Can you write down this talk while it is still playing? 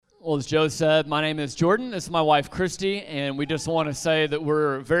Well, as Joe said, my name is Jordan. This is my wife, Christy, and we just want to say that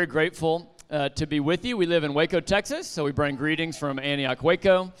we're very grateful to be with you. We live in Waco, Texas, so we bring greetings from Antioch,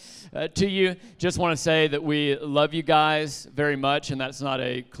 Waco to you. Just want to say that we love you guys very much, and that's not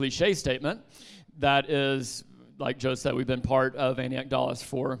a cliche statement. That is, like Joe said, we've been part of Antioch Dallas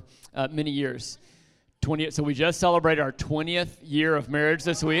for many years. So we just celebrated our 20th year of marriage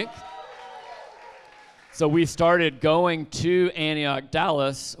this week. So we started going to Antioch,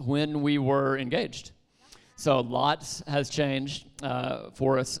 Dallas when we were engaged. So lots has changed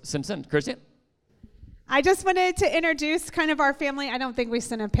for us since then. Christy? I just wanted to introduce kind of our family. I don't think we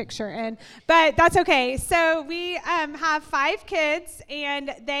sent a picture in, but that's okay. So we have 5 kids, and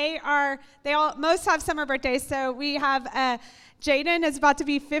most have summer birthdays. So we have Jaden is about to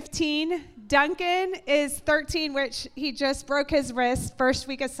be 15. Duncan is 13, which he just broke his wrist first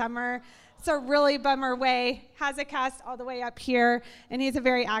week of summer. It's a really bummer way. Has a cast all the way up here, and he's a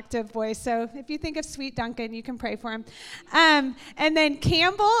very active boy. So if you think of sweet Duncan, you can pray for him. And then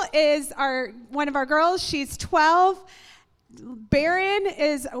Campbell is one of our girls. She's 12. Barron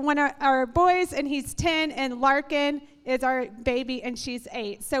is one of our boys, and he's 10. And Larkin is our baby, and she's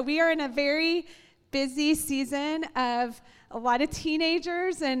 8. So we are in a very busy season of a lot of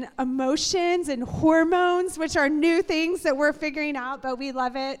teenagers and emotions and hormones, which are new things that we're figuring out, but we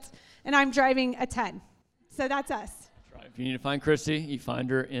love it. And I'm driving a 10. So that's us. That's right. If you need to find Christy, you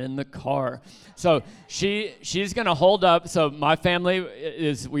find her in the car. So she's going to hold up. So my family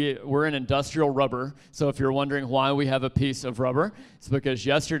we're in industrial rubber. So if you're wondering why we have a piece of rubber, it's because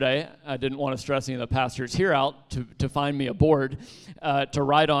yesterday I didn't want to stress any of the pastors here out to find me a board to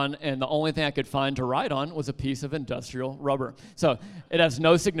ride on, and the only thing I could find to ride on was a piece of industrial rubber. So it has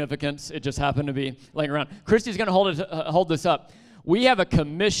no significance. It just happened to be laying around. Christy's going to hold this up. We have a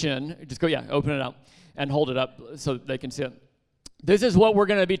commission. Just open it up and hold it up so they can see it. This is what we're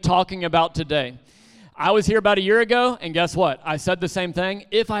going to be talking about today. I was here about a year ago, and guess what? I said the same thing.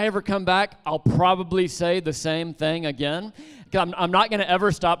 If I ever come back, I'll probably say the same thing again. I'm not going to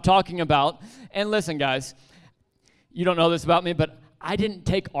ever stop talking about. And listen, guys, you don't know this about me, but I didn't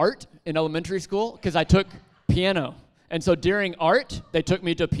take art in elementary school because I took piano. And so during art, they took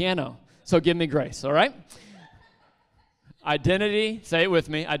me to piano. So give me grace, all right? Identity, say it with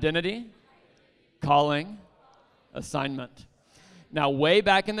me, identity, calling, assignment. Now, way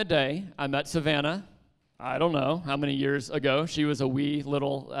back in the day, I met Savannah, I don't know how many years ago. She was a wee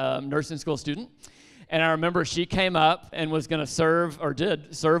little nursing school student. And I remember she came up and was going to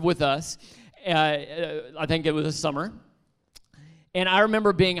did serve with us. I think it was a summer. And I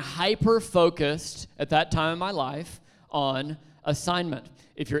remember being hyper-focused at that time in my life on assignment.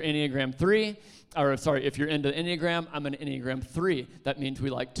 If you're Enneagram 3, if you're into Enneagram, I'm an Enneagram 3. That means we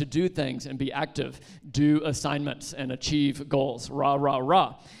like to do things and be active, do assignments, and achieve goals. Rah, rah,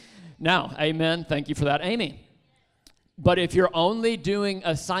 rah. Now, amen. Thank you for that, Amy. But if you're only doing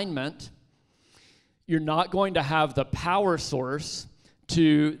assignment, you're not going to have the power source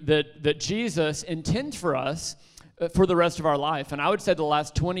that Jesus intends for us for the rest of our life. And I would say the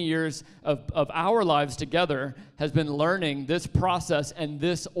last 20 years of our lives together has been learning this process and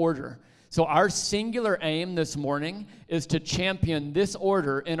this order. So our singular aim this morning is to champion this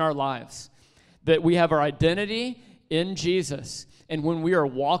order in our lives, that we have our identity in Jesus. And when we are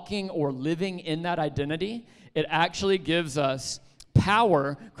walking or living in that identity, it actually gives us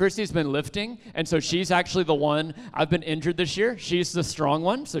power. Christy's been lifting, and so she's actually the one. I've been injured this year. She's the strong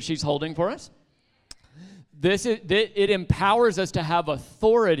one, so she's holding for us. It empowers us to have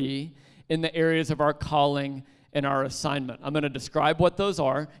authority in the areas of our calling and our assignment. I'm going to describe what those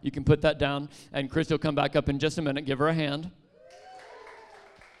are. You can put that down, and Christy will come back up in just a minute. Give her a hand.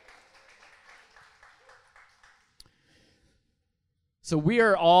 So we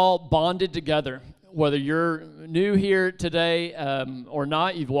are all bonded together. Whether you're new here today or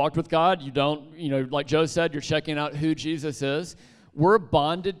not, you've walked with God, you don't, like Joe said, you're checking out who Jesus is. We're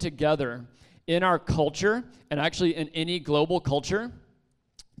bonded together in our culture, and actually in any global culture,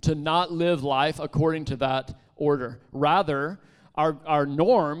 to not live life according to that order. Rather, our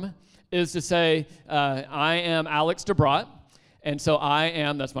norm is to say, I am Alex DeBrot, and so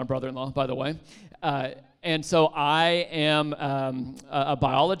that's my brother-in-law, by the way, and so I am a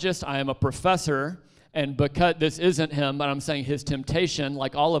biologist, I am a professor, and because this isn't him, but I'm saying his temptation,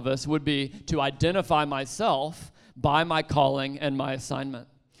 like all of us, would be to identify myself by my calling and my assignment.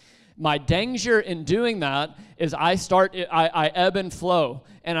 My danger in doing that is I ebb and flow,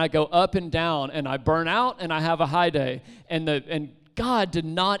 and I go up and down, and I burn out, and I have a high day. And God did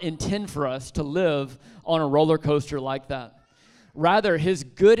not intend for us to live on a roller coaster like that. Rather, his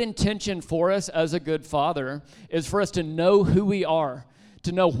good intention for us as a good father is for us to know who we are,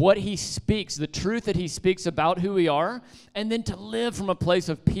 to know what he speaks, the truth that he speaks about who we are, and then to live from a place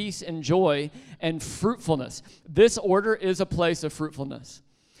of peace and joy and fruitfulness. This order is a place of fruitfulness.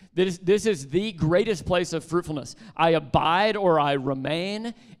 This is the greatest place of fruitfulness. I abide or I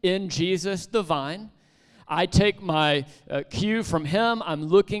remain in Jesus the vine. I take my cue from him. I'm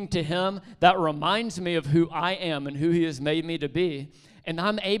looking to him. That reminds me of who I am and who he has made me to be. And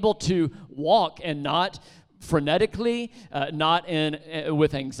I'm able to walk and not frenetically, not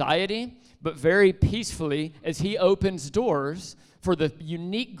with anxiety, but very peacefully as he opens doors for the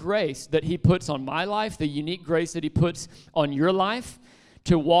unique grace that he puts on my life, the unique grace that he puts on your life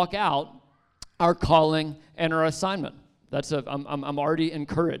to walk out our calling and our assignment. I'm already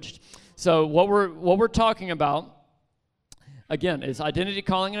encouraged. So what we're talking about, again, is identity,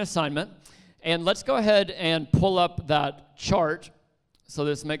 calling, and assignment. And let's go ahead and pull up that chart so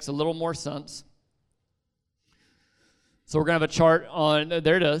this makes a little more sense. So we're going to have a chart on,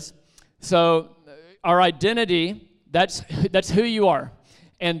 there it is. So our identity, that's who you are.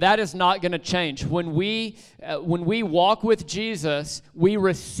 And that is not going to change. When we walk with Jesus, we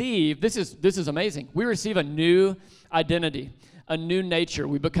receive, this is amazing, we receive a new identity, a new nature.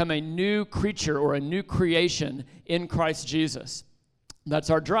 We become a new creature or a new creation in Christ Jesus. That's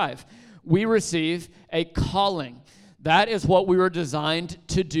our drive. We receive a calling. That is what we were designed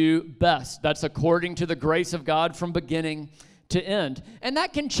to do best. That's according to the grace of God from beginning to end. And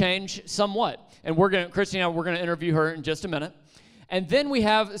that can change somewhat. And Christina, we're going to interview her in just a minute. And then we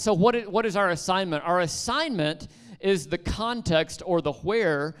have, so what is our assignment? Our assignment is the context or the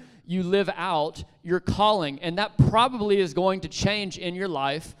where you live out your calling. And that probably is going to change in your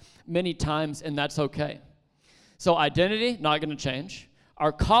life many times, and that's okay. So identity, not going to change.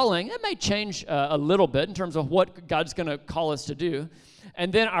 Our calling, it may change a little bit in terms of what God's going to call us to do.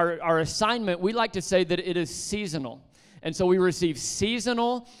 And then our assignment, we like to say that it is seasonal. And so we receive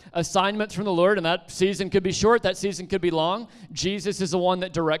seasonal assignments from the Lord, and that season could be short, that season could be long. Jesus is the one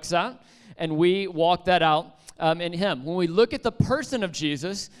that directs that, and we walk that out in him. When we look at the person of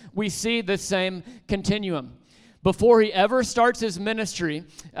Jesus, we see the same continuum. Before he ever starts his ministry,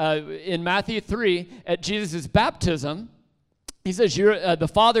 in Matthew 3, at Jesus' baptism, he says, the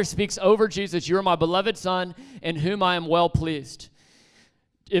Father speaks over Jesus, "You are my beloved Son, in whom I am well pleased."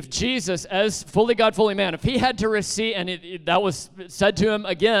 If Jesus, as fully God, fully man, if he had to receive, and that was said to him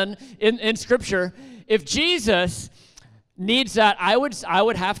again in Scripture, if Jesus needs that, I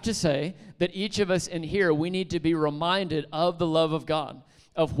would have to say that each of us in here, we need to be reminded of the love of God,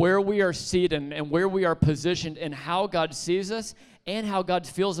 of where we are seated and where we are positioned and how God sees us and how God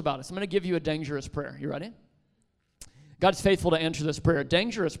feels about us. I'm going to give you a dangerous prayer. You ready? God's faithful to answer this prayer. A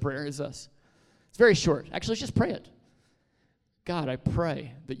dangerous prayer is this. It's very short. Actually, just pray it. God, I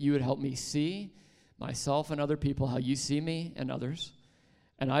pray that you would help me see myself and other people how you see me and others.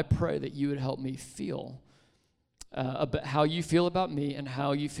 And I pray that you would help me feel about how you feel about me and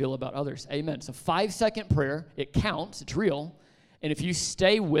how you feel about others. Amen. It's a 5-second prayer. It counts. It's real. And if you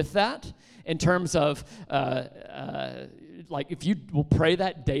stay with that in terms of, if you will pray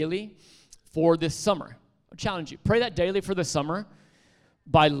that daily for this summer, I challenge you. Pray that daily for the summer.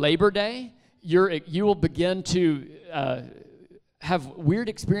 By Labor Day, you will begin to have weird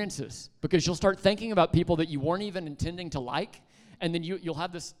experiences because you'll start thinking about people that you weren't even intending to like, and then you'll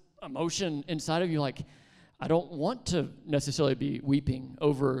have this emotion inside of you like, I don't want to necessarily be weeping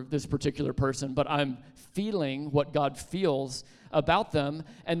over this particular person, but I'm feeling what God feels about them,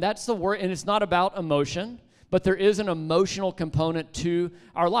 and that's the word. And it's not about emotion, but there is an emotional component to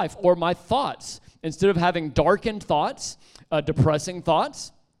our life. Or my thoughts. Instead of having darkened thoughts, depressing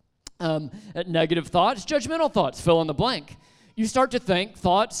thoughts, negative thoughts, judgmental thoughts, fill in the blank. You start to think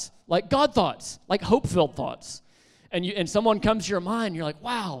thoughts like God thoughts, like hope-filled thoughts. And someone comes to your mind, you're like,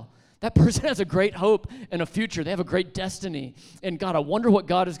 wow, that person has a great hope and a future. They have a great destiny. And God, I wonder what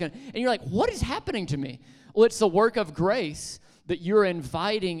God is going to... And you're like, what is happening to me? Well, it's the work of grace that you're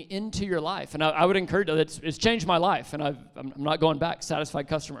inviting into your life. And I would encourage you, it's changed my life, and I'm not going back, satisfied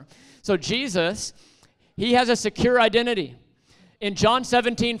customer. So Jesus, he has a secure identity. In John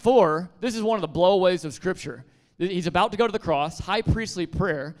 17:4, this is one of the blowaways of Scripture. He's about to go to the cross, high priestly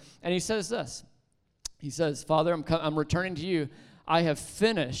prayer, and he says this. He says, Father, I'm returning to you. I have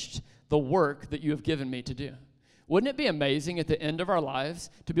finished the work that you have given me to do. Wouldn't it be amazing at the end of our lives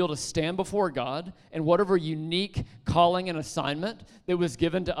to be able to stand before God and whatever unique calling and assignment that was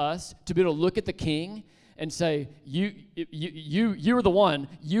given to us, to be able to look at the King and say, you were the one,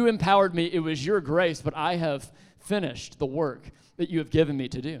 you empowered me, it was your grace, but I have finished the work that you have given me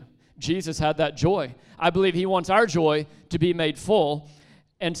to do. Jesus had that joy. I believe he wants our joy to be made full.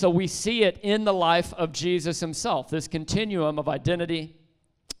 And so we see it in the life of Jesus himself, this continuum of identity,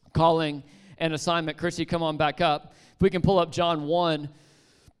 calling, and assignment. Chrissy, come on back up. If we can pull up John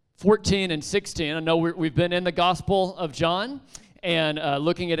 1:14 and 16. I know we've been in the Gospel of John and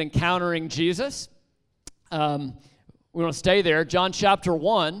looking at encountering Jesus. We want to stay there. John chapter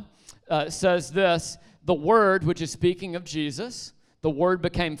 1 says this, the Word, which is speaking of Jesus, the Word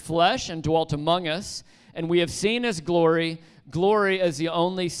became flesh and dwelt among us, and we have seen his glory as the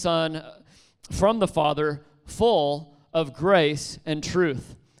only Son from the Father, full of grace and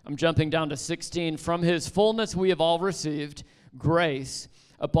truth. I'm jumping down to 16. From his fullness we have all received grace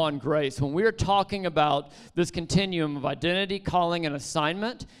upon grace. When we're talking about this continuum of identity, calling, and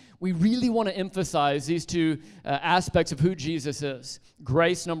assignment, we really want to emphasize these two aspects of who Jesus is.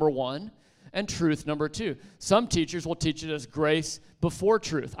 Grace, number one, and truth, number two. Some teachers will teach it as grace before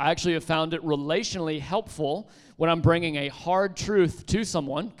truth. I actually have found it relationally helpful when I'm bringing a hard truth to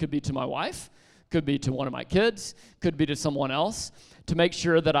someone, could be to my wife, could be to one of my kids, could be to someone else, to make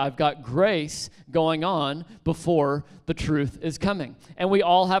sure that I've got grace going on before the truth is coming. And we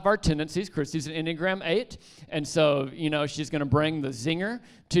all have our tendencies. Christy's an Enneagram 8, and so, she's going to bring the zinger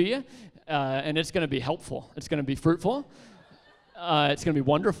to you, and it's going to be helpful. It's going to be fruitful. It's going to be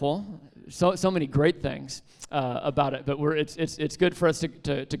wonderful. So many great things about it, but it's good for us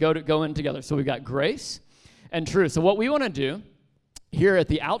to go in together. So we've got grace and truth. So what we want to do here at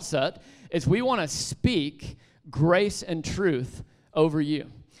the outset is we want to speak grace and truth over you.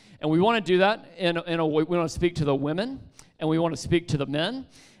 And we want to do that in a way. We want to speak to the women, and we want to speak to the men,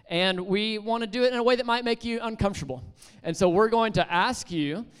 and we want to do it in a way that might make you uncomfortable. And so we're going to ask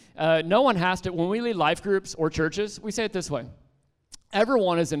you, no one has to, when we lead life groups or churches, we say it this way.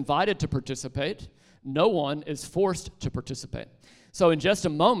 Everyone is invited to participate. No one is forced to participate. So in just a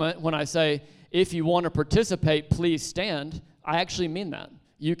moment, when I say, if you want to participate, please stand, I actually mean that.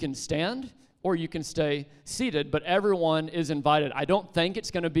 You can stand or you can stay seated, but everyone is invited. I don't think it's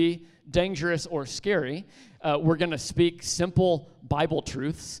going to be dangerous or scary. We're going to speak simple Bible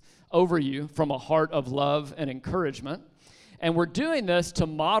truths over you from a heart of love and encouragement. And we're doing this to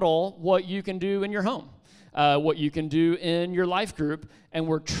model what you can do in your home. What you can do in your life group, and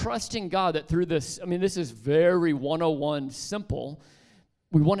we're trusting God that through this, this is very 101 simple.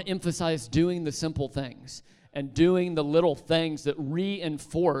 We want to emphasize doing the simple things and doing the little things that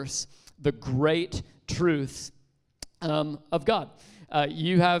reinforce the great truths of God.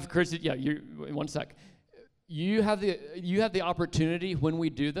 You have, Chris, one sec. You have the opportunity when we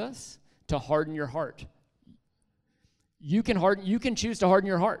do this to harden your heart. You can choose to harden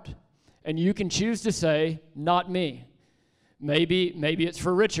your heart. And you can choose to say, not me. Maybe it's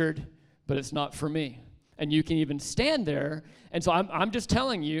for Richard, but it's not for me. And you can even stand there. And so I'm just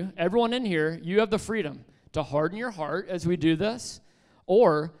telling you, everyone in here, you have the freedom to harden your heart as we do this,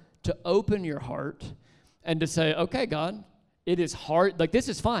 or to open your heart and to say, okay, God, it is hard. Like, this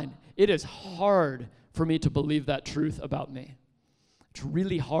is fine. It is hard for me to believe that truth about me. It's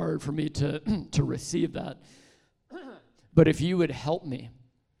really hard for me to receive that. But if you would help me,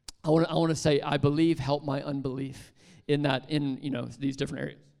 I want to say, I believe, help my unbelief in these different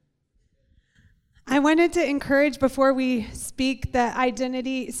areas. I wanted to encourage, before we speak the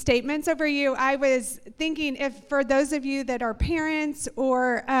identity statements over you, I was thinking, if for those of you that are parents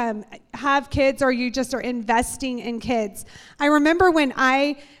or have kids, or you just are investing in kids, I remember when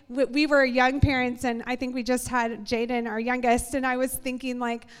we were young parents, and I think we just had Jaden, our youngest, and I was thinking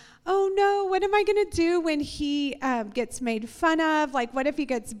like, oh no, what am I going to do when he gets made fun of? Like, what if he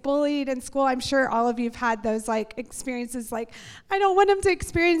gets bullied in school? I'm sure all of you have had those experiences, I don't want him to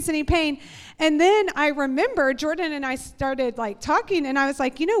experience any pain. And then I remember Jordan and I started talking, and I was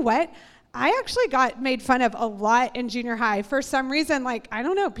like, you know what? I actually got made fun of a lot in junior high. For some reason, I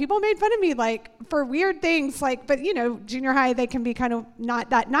don't know, people made fun of me for weird things, but junior high, they can be kind of not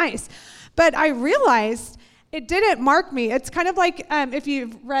that nice. But I realized it didn't mark me. It's kind of like if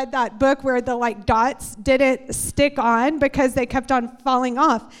you've read that book where the dots didn't stick on because they kept on falling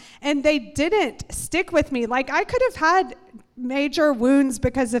off, and they didn't stick with me. I could have had major wounds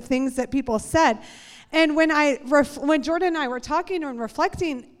because of things that people said. And when Jordan and I were talking and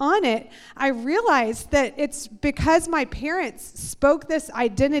reflecting on it, I realized that it's because my parents spoke this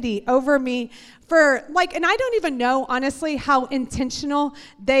identity over me and I don't even know, honestly, how intentional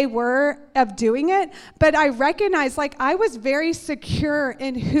they were of doing it, but I recognized, I was very secure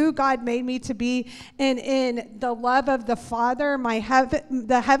in who God made me to be, and in the love of the Father,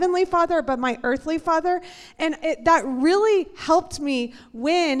 the Heavenly Father, but my earthly Father, and that really helped me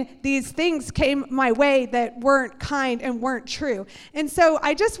when these things came my way that weren't kind and weren't true. And so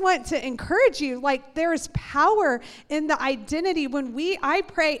I just want to encourage you, there's power in the identity. I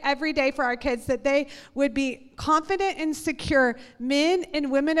pray every day for our kids that that they would be confident and secure men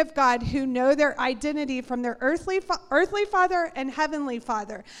and women of God who know their identity from their earthly father and heavenly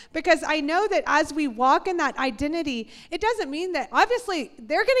father. Because I know that as we walk in that identity, it doesn't mean that obviously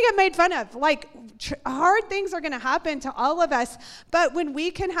they're going to get made fun of. Like hard things are going to happen to all of us. But when we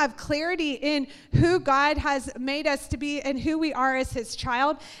can have clarity in who God has made us to be and who we are as his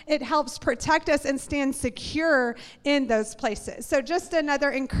child, it helps protect us and stand secure in those places. So just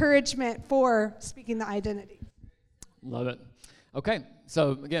another encouragement for speaking the identity. Love it. Okay,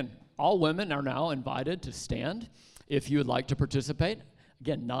 so again, all women are now invited to stand if you would like to participate.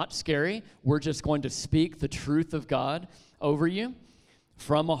 Again, not scary. We're just going to speak the truth of God over you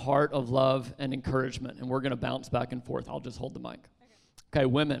from a heart of love and encouragement, and we're going to bounce back and forth. I'll just hold the mic. Okay,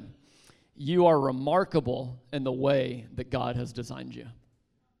 women, you are remarkable in the way that God has designed you.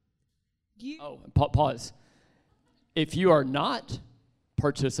 Pause. If you are not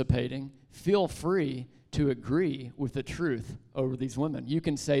participating, feel free to agree with the truth over these women. You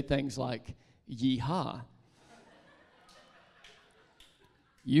can say things like, yeehaw.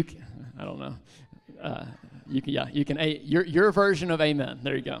 You can, I don't know. You can, your version of amen.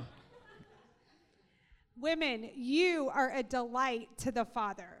 There you go. Women, you are a delight to the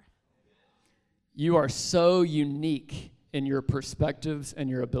Father. You are so unique in your perspectives and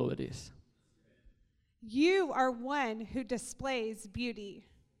your abilities. You are one who displays beauty.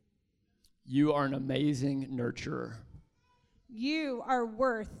 You are an amazing nurturer. You are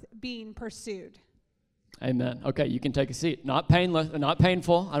worth being pursued. Amen. Okay, you can take a seat. Not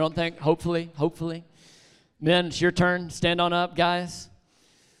painful, I don't think. Hopefully. Men, it's your turn. Stand on up, guys.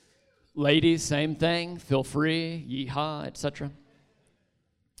 Ladies, same thing. Feel free. Yeehaw, etc.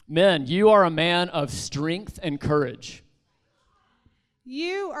 Men, you are a man of strength and courage.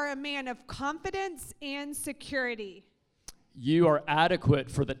 You are a man of confidence and security. You are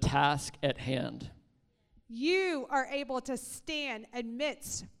adequate for the task at hand. You are able to stand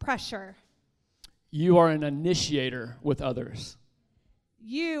amidst pressure. You are an initiator with others.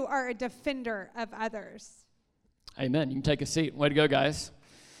 You are a defender of others. Amen. You can take a seat. Way to go, guys.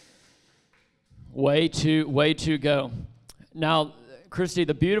 Way to go. Now, Christy,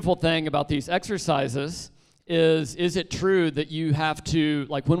 the beautiful thing about these exercises is it true that you have to,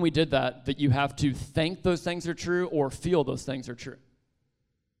 like when we did that you have to think those things are true or feel those things are true?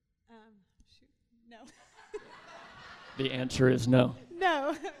 No. The answer is no. No.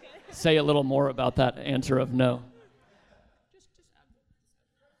 Okay. Say a little more about that answer of no. Just you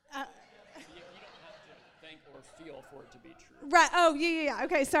don't have to think or feel for it to be true. Right. Oh, yeah.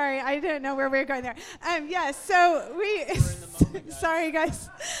 Okay, sorry. I didn't know where we were going there. Yes, so sorry, guys.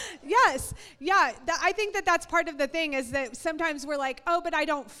 Yes. Yeah, I think that's part of the thing is that sometimes we're like, oh, but I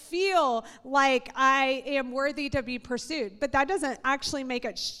don't feel like I am worthy to be pursued. But that doesn't actually make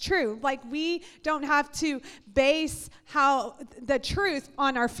it true. Like, we don't have to base the truth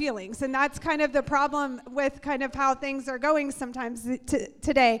on our feelings. And that's kind of the problem with kind of how things are going sometimes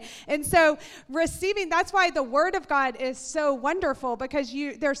today. And so that's why the Word of God is so wonderful, because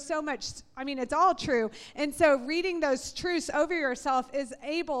there's so much, it's all true. And so reading those truths over yourself is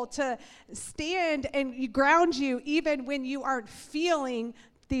able to stand and ground you even when you aren't feeling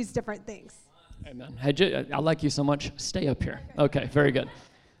these different things. Amen. Hey, I like you so much. Stay up here. Okay, very good.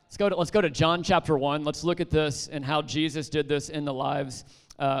 Let's go to John chapter 1. Let's look at this and how Jesus did this in the lives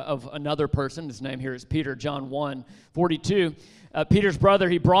of another person. His name here is Peter. John 1:42. Peter's brother,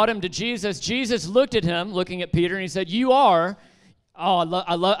 he brought him to Jesus. Jesus looked at him, looking at Peter, and he said, "You are." Oh,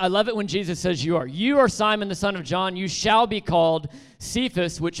 I love it when Jesus says you are. "You are Simon, the son of John. You shall be called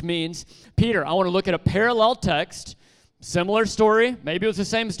Cephas," which means Peter. I want to look at a parallel text, similar story. Maybe it was the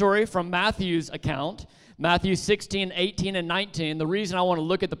same story from Matthew's account. Matthew 16, 18, and 19. The reason I want to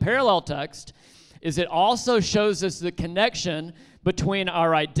look at the parallel text is it also shows us the connection between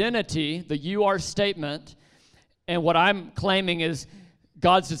our identity, the "you are" statement, and what I'm claiming is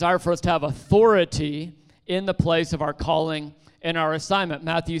God's desire for us to have authority in the place of our calling and our assignment.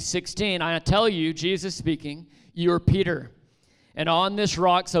 Matthew 16, I tell you, Jesus speaking, "You are Peter. And on this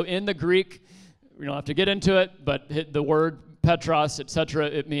rock," so in the Greek, we don't have to get into it, but the word Petros, etc.,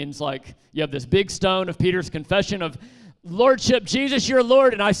 it means like you have this big stone of Peter's confession of lordship. Jesus, you're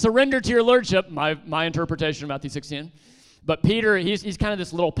Lord, and I surrender to your lordship. My interpretation of Matthew 16. But Peter, he's kind of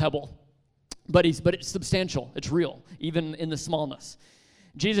this little pebble, but it's substantial. It's real, even in the smallness.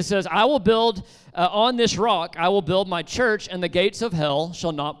 Jesus says, "I will build on this rock. I will build my church, and the gates of hell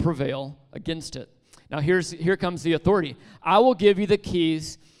shall not prevail against it." Now here comes the authority. "I will give you the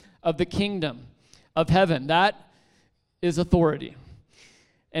keys of the kingdom of heaven." That is authority.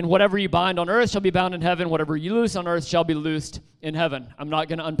 And whatever you bind on earth shall be bound in heaven. Whatever you loose on earth shall be loosed in heaven. I'm not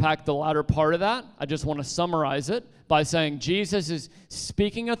going to unpack the latter part of that. I just want to summarize it by saying Jesus is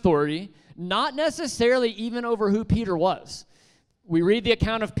speaking authority, not necessarily even over who Peter was. We read the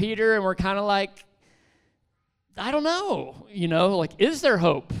account of Peter and we're kind of like, I don't know, like, is there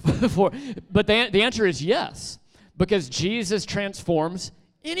hope? But the answer is yes, because Jesus transforms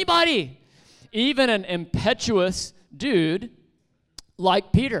anybody, even an impetuous dude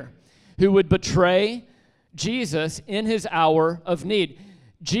like Peter, who would betray Jesus in his hour of need.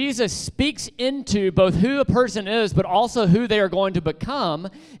 Jesus speaks into both who a person is, but also who they are going to become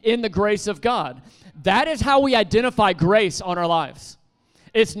in the grace of God. That is how we identify grace on our lives.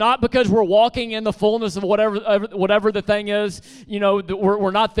 It's not because we're walking in the fullness of whatever the thing is,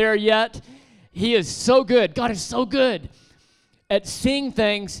 we're not there yet. He is so good. God is so good at seeing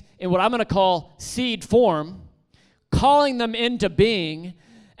things in what I'm going to call seed form, calling them into being,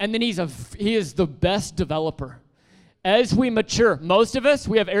 and then he is the best developer. As we mature, most of us,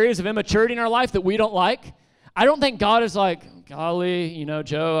 we have areas of immaturity in our life that we don't like. I don't think God is like, golly,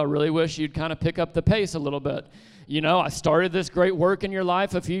 Joe, I really wish you'd kind of pick up the pace a little bit. I started this great work in your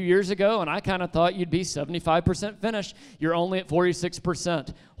life a few years ago, and I kind of thought you'd be 75% finished. You're only at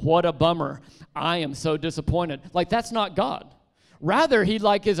 46%. What a bummer. I am so disappointed. Like, that's not God. Rather, he is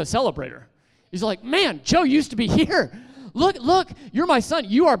a celebrator. He's like, man, Joe used to be here. Look, you're my son.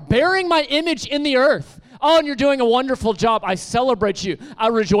 You are bearing my image in the earth. Oh, and you're doing a wonderful job. I celebrate you. I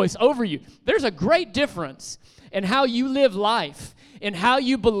rejoice over you. There's a great difference in how you live life, in how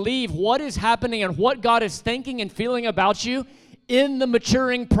you believe what is happening and what God is thinking and feeling about you in the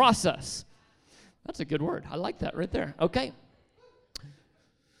maturing process. That's a good word. I like that right there. Okay.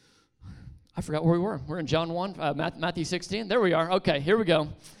 I forgot where we were. We're in John 1, Matthew 16. There we are. Okay, here we go.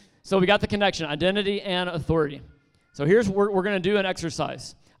 So we got the connection, identity and authority. So here's what we're going to do an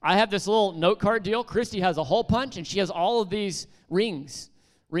exercise. I have this little note card deal. Christy has a hole punch, and she has all of these rings,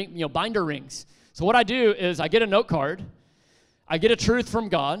 binder rings. So what I do is I get a note card, I get a truth from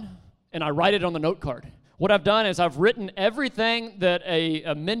God, and I write it on the note card. What I've done is I've written everything that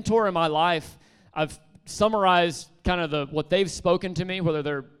a mentor in my life, I've summarized kind of what they've spoken to me, whether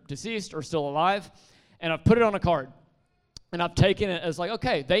they're deceased or still alive, and I've put it on a card. And I've taken it as like,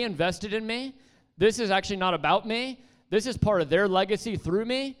 okay, they invested in me. This is actually not about me. This is part of their legacy through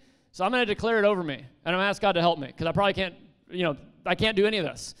me. So I'm going to declare it over me. And I'm going to ask God to help me, because I probably can't, I can't do any of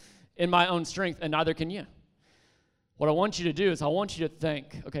this in my own strength, and neither can you. What I want you to do is I want you to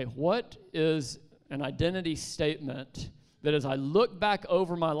think, okay, what is an identity statement that as I look back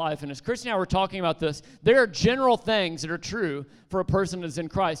over my life, and as Christy and I were talking about this, there are general things that are true for a person that's in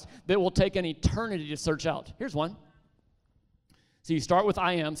Christ that will take an eternity to search out. Here's one. So you start with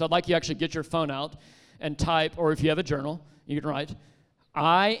I am. So I'd like you to actually get your phone out and type, or if you have a journal, you can write,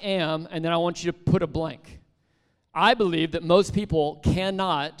 I am, and then I want you to put a blank. I believe that most people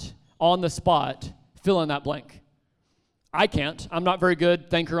cannot, on the spot, fill in that blank. I can't. I'm not very good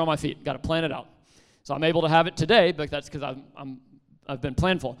thinker on my feet. Got to plan it out. So I'm able to have it today, but that's because I've been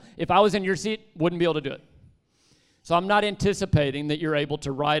planful. If I was in your seat, wouldn't be able to do it. So I'm not anticipating that you're able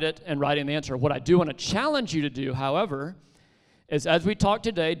to write it and write in the answer. What I do want to challenge you to do, however, is as we talk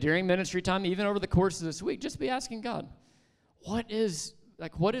today, during ministry time, even over the course of this week, just be asking God, what is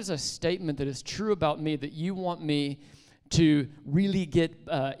a statement that is true about me that you want me to really get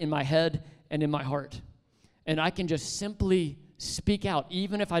in my head and in my heart? And I can just simply speak out,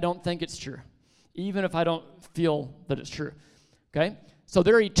 even if I don't think it's true, even if I don't feel that it's true, okay? So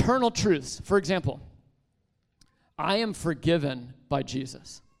there are eternal truths. For example, I am forgiven by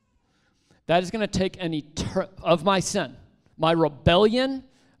Jesus. That is going to take of my sin. My rebellion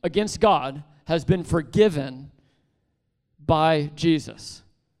against God has been forgiven by Jesus.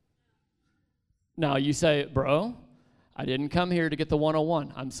 Now you say, bro, I didn't come here to get the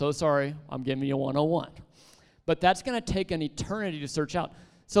 101. I'm so sorry. I'm giving you 101. But that's going to take an eternity to search out.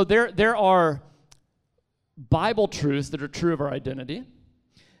 So there are Bible truths that are true of our identity.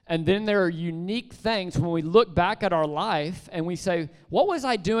 And then there are unique things when we look back at our life and we say, what was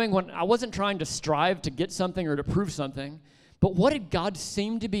I doing when I wasn't trying to strive to get something or to prove something? But what did God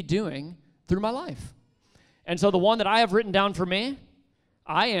seem to be doing through my life? And so the one that I have written down for me,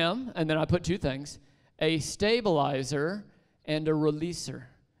 I am, and then I put two things, a stabilizer and a releaser.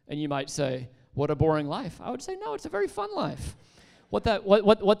 And you might say, what a boring life. I would say, no, it's a very fun life. What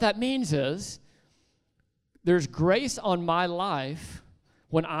that means is there's grace on my life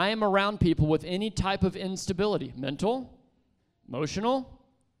when I am around people with any type of instability, mental, emotional,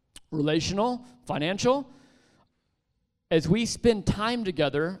 relational, financial. As we spend time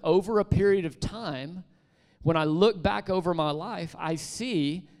together over a period of time, when I look back over my life, I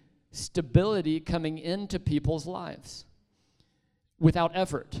see stability coming into people's lives without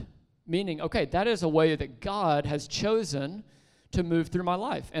effort. Meaning, okay, that is a way that God has chosen to move through my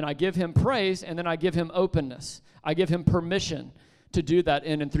life. And I give him praise, and then I give him openness. I give him permission to do that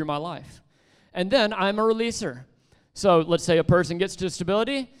in and through my life. And then I'm a releaser. So let's say a person gets to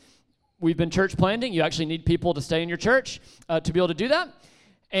stability. We've been church planting. You actually need people to stay in your church to be able to do that.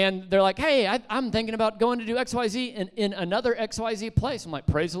 And they're like, hey, I'm thinking about going to do XYZ in another XYZ place. I'm like,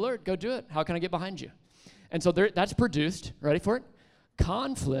 praise the Lord, go do it. How can I get behind you? And so that's produced, ready for it?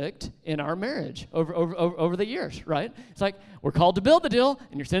 Conflict in our marriage over the years, right? It's like, we're called to build the deal,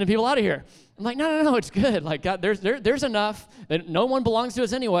 and you're sending people out of here. I'm like, no, it's good. Like, God, there's enough. That no one belongs to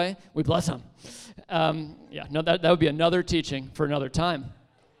us anyway. We bless them. That would be another teaching for another time.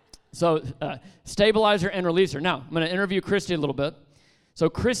 So, stabilizer and releaser. Now, I'm going to interview Christy a little bit. So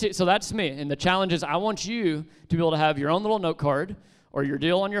that's me. And the challenge is I want you to be able to have your own little note card or your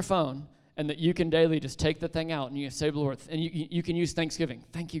deal on your phone, and that you can daily just take the thing out and you say, Lord, and you can use Thanksgiving.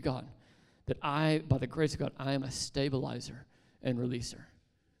 Thank you, God, that by the grace of God, I am a stabilizer and releaser.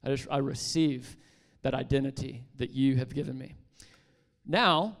 I receive that identity that you have given me.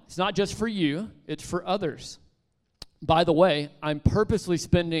 Now, it's not just for you, it's for others. By the way, I'm purposely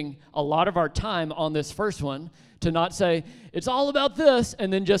spending a lot of our time on this first one to not say, it's all about this,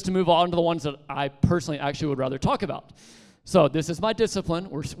 and then just to move on to the ones that I personally actually would rather talk about. So this is my discipline.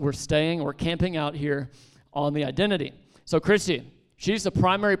 We're camping out here on the identity. So Christy, she's the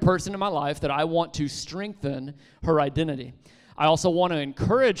primary person in my life that I want to strengthen her identity. I also want to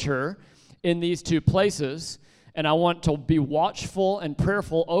encourage her in these two places, and I want to be watchful and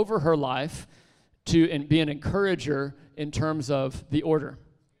prayerful over her life and be an encourager in terms of the order.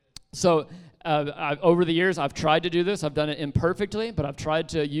 So over the years, I've tried to do this. I've done it imperfectly, but I've tried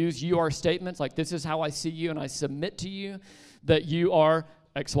to use you are statements like, this is how I see you, and I submit to you that you are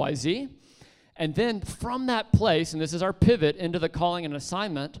XYZ. And then from that place, and this is our pivot into the calling and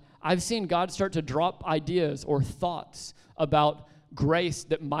assignment, I've seen God start to drop ideas or thoughts about grace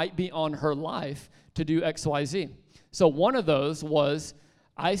that might be on her life to do XYZ. So one of those was,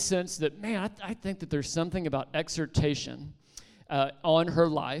 I sensed that, I think that there's something about exhortation on her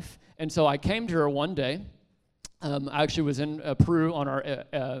life. And so I came to her one day. I actually was in Peru on our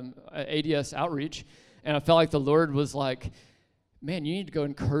ADS outreach, and I felt like the Lord was like, man, you need to go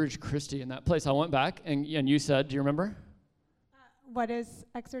encourage Christy in that place. I went back, and you said, do you remember? What is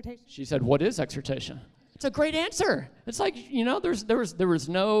exhortation? She said, what is exhortation? It's a great answer. It's like, there was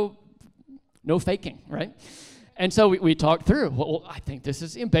no faking, right? And so we talked through, well, I think this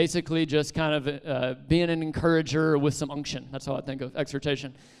is basically just kind of being an encourager with some unction. That's how I think of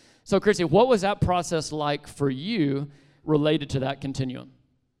exhortation. So, Christy, what was that process like for you related to that continuum?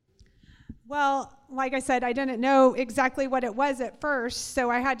 Well, like I said, I didn't know exactly what it was at first,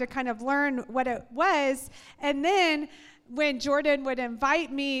 so I had to kind of learn what it was. And then when Jordan would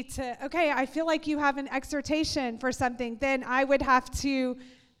invite me to, okay, I feel like you have an exhortation for something, then I would have to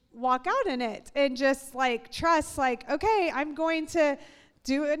walk out in it and just trust, okay, I'm going to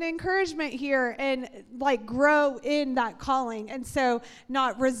do an encouragement here and grow in that calling. And so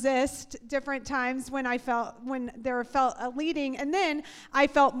not resist different times when there felt a leading. And then I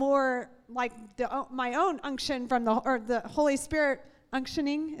felt more like my own unction from the Holy Spirit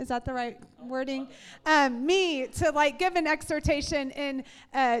unctioning, is that the right wording? Me to give an exhortation in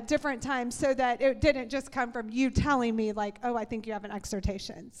different times so that it didn't just come from you telling me oh, I think you have an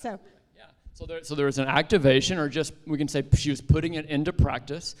exhortation. So. So there was an activation, or just we can say she was putting it into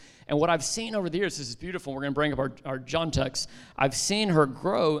practice. And what I've seen over the years, this is beautiful. We're going to bring up our John text. I've seen her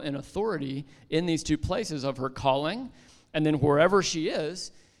grow in authority in these two places of her calling, and then wherever she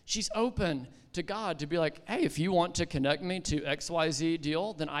is, she's open to God to be like, hey, if you want to connect me to XYZ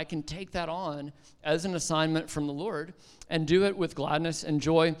deal, then I can take that on as an assignment from the Lord and do it with gladness and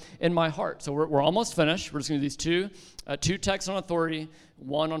joy in my heart. So we're almost finished. We're just going to do these two texts on authority,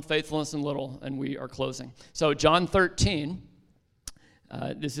 one on faithfulness and little, and we are closing. So John 13,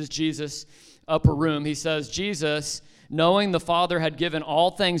 this is Jesus' upper room. He says, Jesus, knowing the Father had given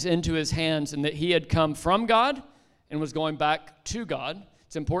all things into his hands and that he had come from God and was going back to God.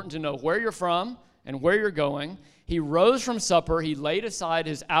 It's important to know where you're from and where you're going. He rose from supper. He laid aside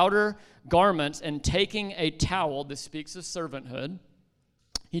his outer garments, and taking a towel, this speaks of servanthood,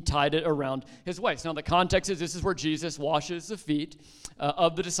 he tied it around his waist. Now, the context is this is where Jesus washes the feet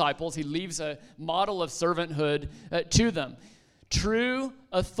of the disciples. He leaves a model of servanthood to them. True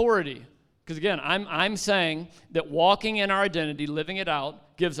authority. Because again, I'm saying that walking in our identity, living it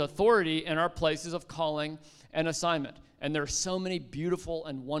out, gives authority in our places of calling and assignment. And there are so many beautiful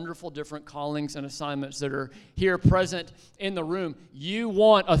and wonderful different callings and assignments that are here present in the room. You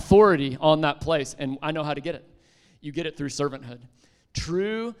want authority on that place, and I know how to get it. You get it through servanthood.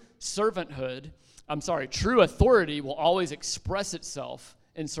 True authority will always express itself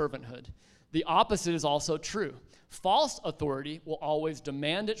in servanthood. The opposite is also true. False authority will always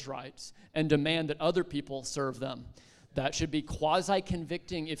demand its rights and demand that other people serve them. That should be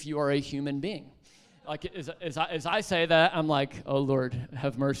quasi-convicting if you are a human being. Like, as I say that, I'm like, oh, Lord,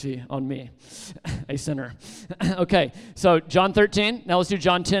 have mercy on me, a sinner. Okay, so John 13. Now let's do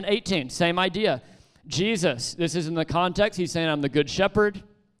John 10:18. Same idea. Jesus, this is in the context. He's saying, I'm the good shepherd.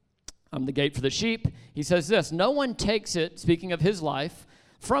 I'm the gate for the sheep. He says this, no one takes it, speaking of his life,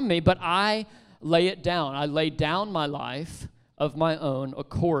 from me, but I lay it down. I lay down my life of my own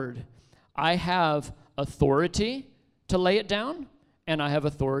accord. I have authority to lay it down, and I have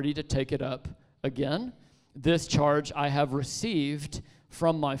authority to take it up again. This charge I have received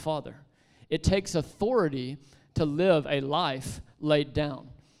from my Father. It takes authority to live a life laid down.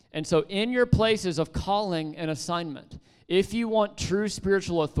 And so in your places of calling and assignment, if you want true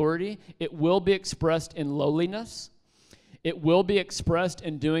spiritual authority, it will be expressed in lowliness. It will be expressed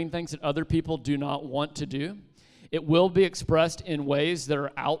in doing things that other people do not want to do. It will be expressed in ways that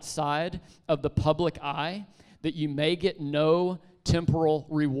are outside of the public eye that you may get no temporal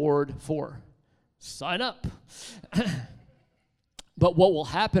reward for. Sign up. But what will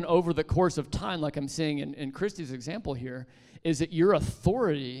happen over the course of time, like I'm seeing in Christy's example here, is that your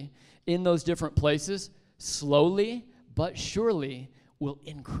authority in those different places slowly but surely will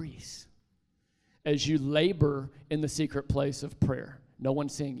increase as you labor in the secret place of prayer. No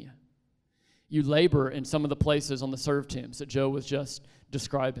one's seeing you. You labor in some of the places on the serve teams that Joe was just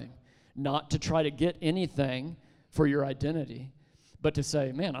describing, not to try to get anything for your identity, but to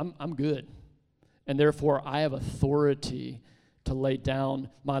say, man, I'm good. And therefore, I have authority to lay down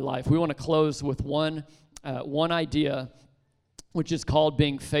my life. We want to close with one idea, which is called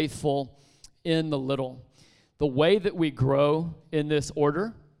being faithful in the little. The way that we grow in this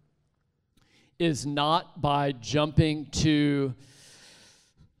order is not by jumping to,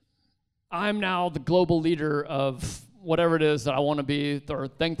 I'm now the global leader of whatever it is that I want to be, or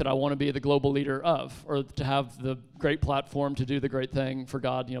think that I want to be the global leader of, or to have the great platform to do the great thing for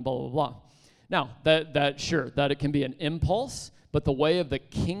God, blah, blah, blah. Now, that it can be an impulse, but the way of the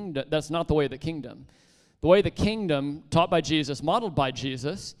kingdom, that's not the way of the kingdom. The way of the kingdom, taught by Jesus, modeled by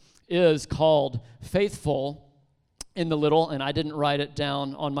Jesus, is called faithful in the little, and I didn't write it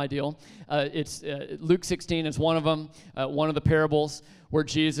down on my deal. It's Luke 16 is one of them, one of the parables where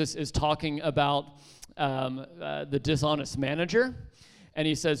Jesus is talking about the dishonest manager, and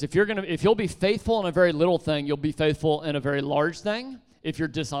he says, if you'll be faithful in a very little thing, you'll be faithful in a very large thing. If you're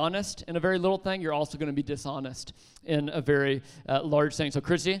dishonest in a very little thing, you're also going to be dishonest in a very large thing. So,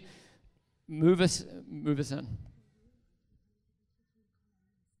 Christy, move us in.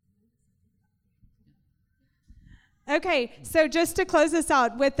 Okay, so just to close this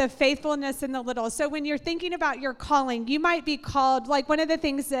out with the faithfulness in the little. So when you're thinking about your calling, you might be called, like one of the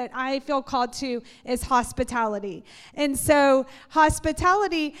things that I feel called to is hospitality. And so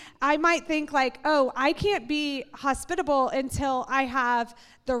hospitality, I might think like, oh, I can't be hospitable until I have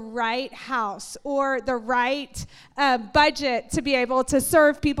the right house or the right budget to be able to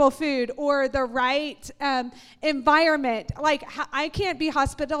serve people food or the right environment. Like I can't be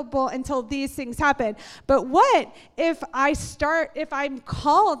hospitable until these things happen. But what if I'm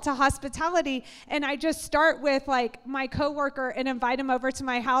called to hospitality and I just start with like my coworker and invite him over to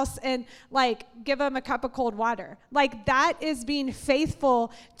my house and like give him a cup of cold water? Like that is being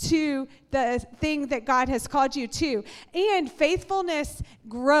faithful to the thing that God has called you to. And faithfulness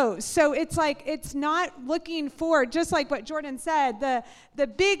grows. So it's like, it's not looking for, just like what Jordan said, the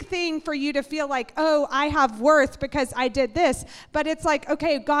big thing for you to feel like, oh, I have worth because I did this. But it's like,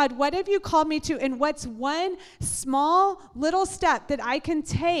 okay, God, what have you called me to? And what's one small little step that I can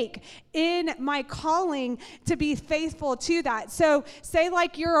take in my calling to be faithful to that? So say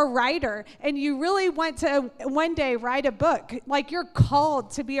like you're a writer and you really want to one day write a book, like you're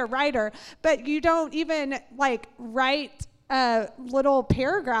called to be a writer, but you don't even like write a little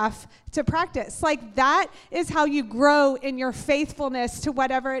paragraph to practice. Like that is how you grow in your faithfulness to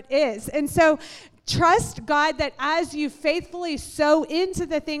whatever it is. And so trust God that as you faithfully sow into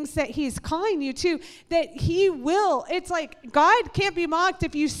the things that he's calling you to, that he will. It's like God can't be mocked.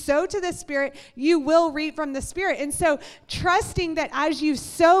 If you sow to the Spirit, you will reap from the Spirit. And so trusting that as you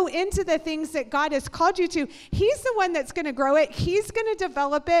sow into the things that God has called you to, he's the one that's going to grow it. He's going to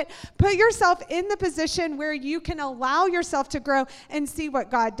develop it. Put yourself in the position where you can allow yourself to grow and see what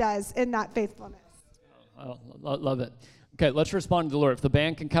God does in that faithfulness. I love it. Okay, let's respond to the Lord. If the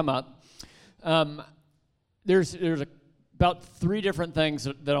band can come up. There's about 3 different things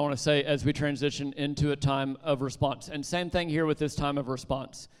that I want to say as we transition into a time of response. And same thing here with this time of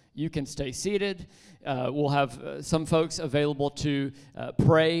response. You can stay seated. We'll have some folks available to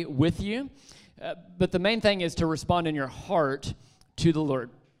pray with you. But the main thing is to respond in your heart to the Lord.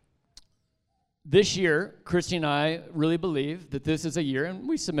 This year, Christy and I really believe that this is a year, and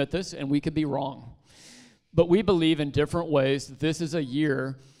we submit this, and we could be wrong. But we believe in different ways that this is a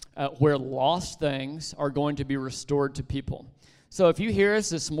year where lost things are going to be restored to people. So if you hear us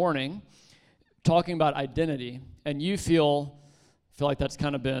this morning talking about identity, and you feel like that's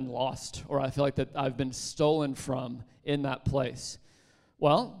kind of been lost, or I feel like that I've been stolen from in that place,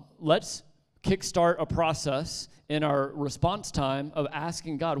 well, let's kickstart a process in our response time of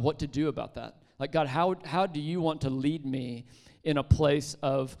asking God what to do about that. Like, God, how do you want to lead me in a place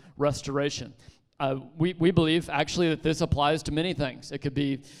of restoration? We believe, actually, that this applies to many things. It could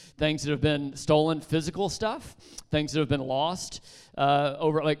be things that have been stolen, physical stuff, things that have been lost,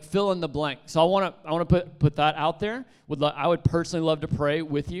 over, like, fill in the blank. So I want to put that out there. I would personally love to pray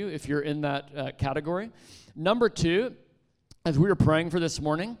with you if you're in that category. Number 2, as we were praying for this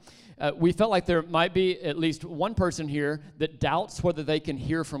morning, we felt like there might be at least one person here that doubts whether they can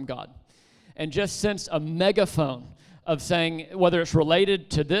hear from God, and just sensed a megaphone of saying, whether it's related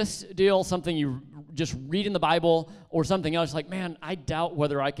to this deal, something you just read in the Bible, or something else, like, man, I doubt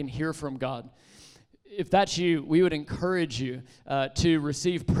whether I can hear from God. If that's you, we would encourage you to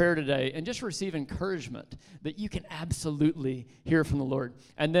receive prayer today and just receive encouragement that you can absolutely hear from the Lord.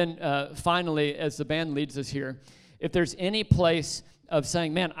 And then finally, as the band leads us here, if there's any place of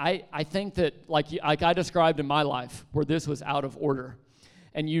saying, man, I think that, like I described in my life, where this was out of order,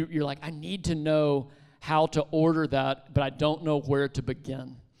 and you're like, I need to know how to order that, but I don't know where to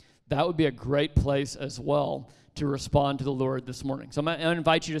begin. That would be a great place as well to respond to the Lord this morning. So I'm going to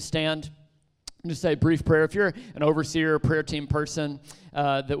invite you to stand and just say a brief prayer. If you're an overseer or prayer team person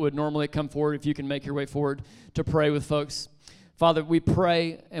that would normally come forward, if you can make your way forward to pray with folks. Father, we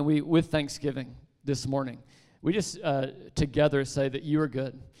pray, and we, with thanksgiving this morning, we just together say that you are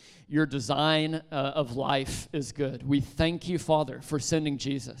good. Your design of life is good. We thank you, Father, for sending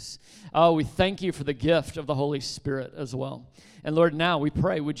Jesus. Oh, we thank you for the gift of the Holy Spirit as well. And Lord, now we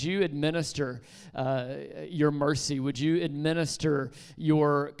pray, would you administer your mercy? Would you administer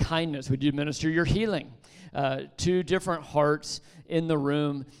your kindness? Would you administer your healing to different hearts in the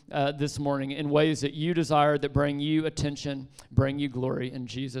room this morning in ways that you desire, that bring you attention, bring you glory. In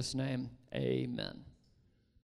Jesus' name, amen.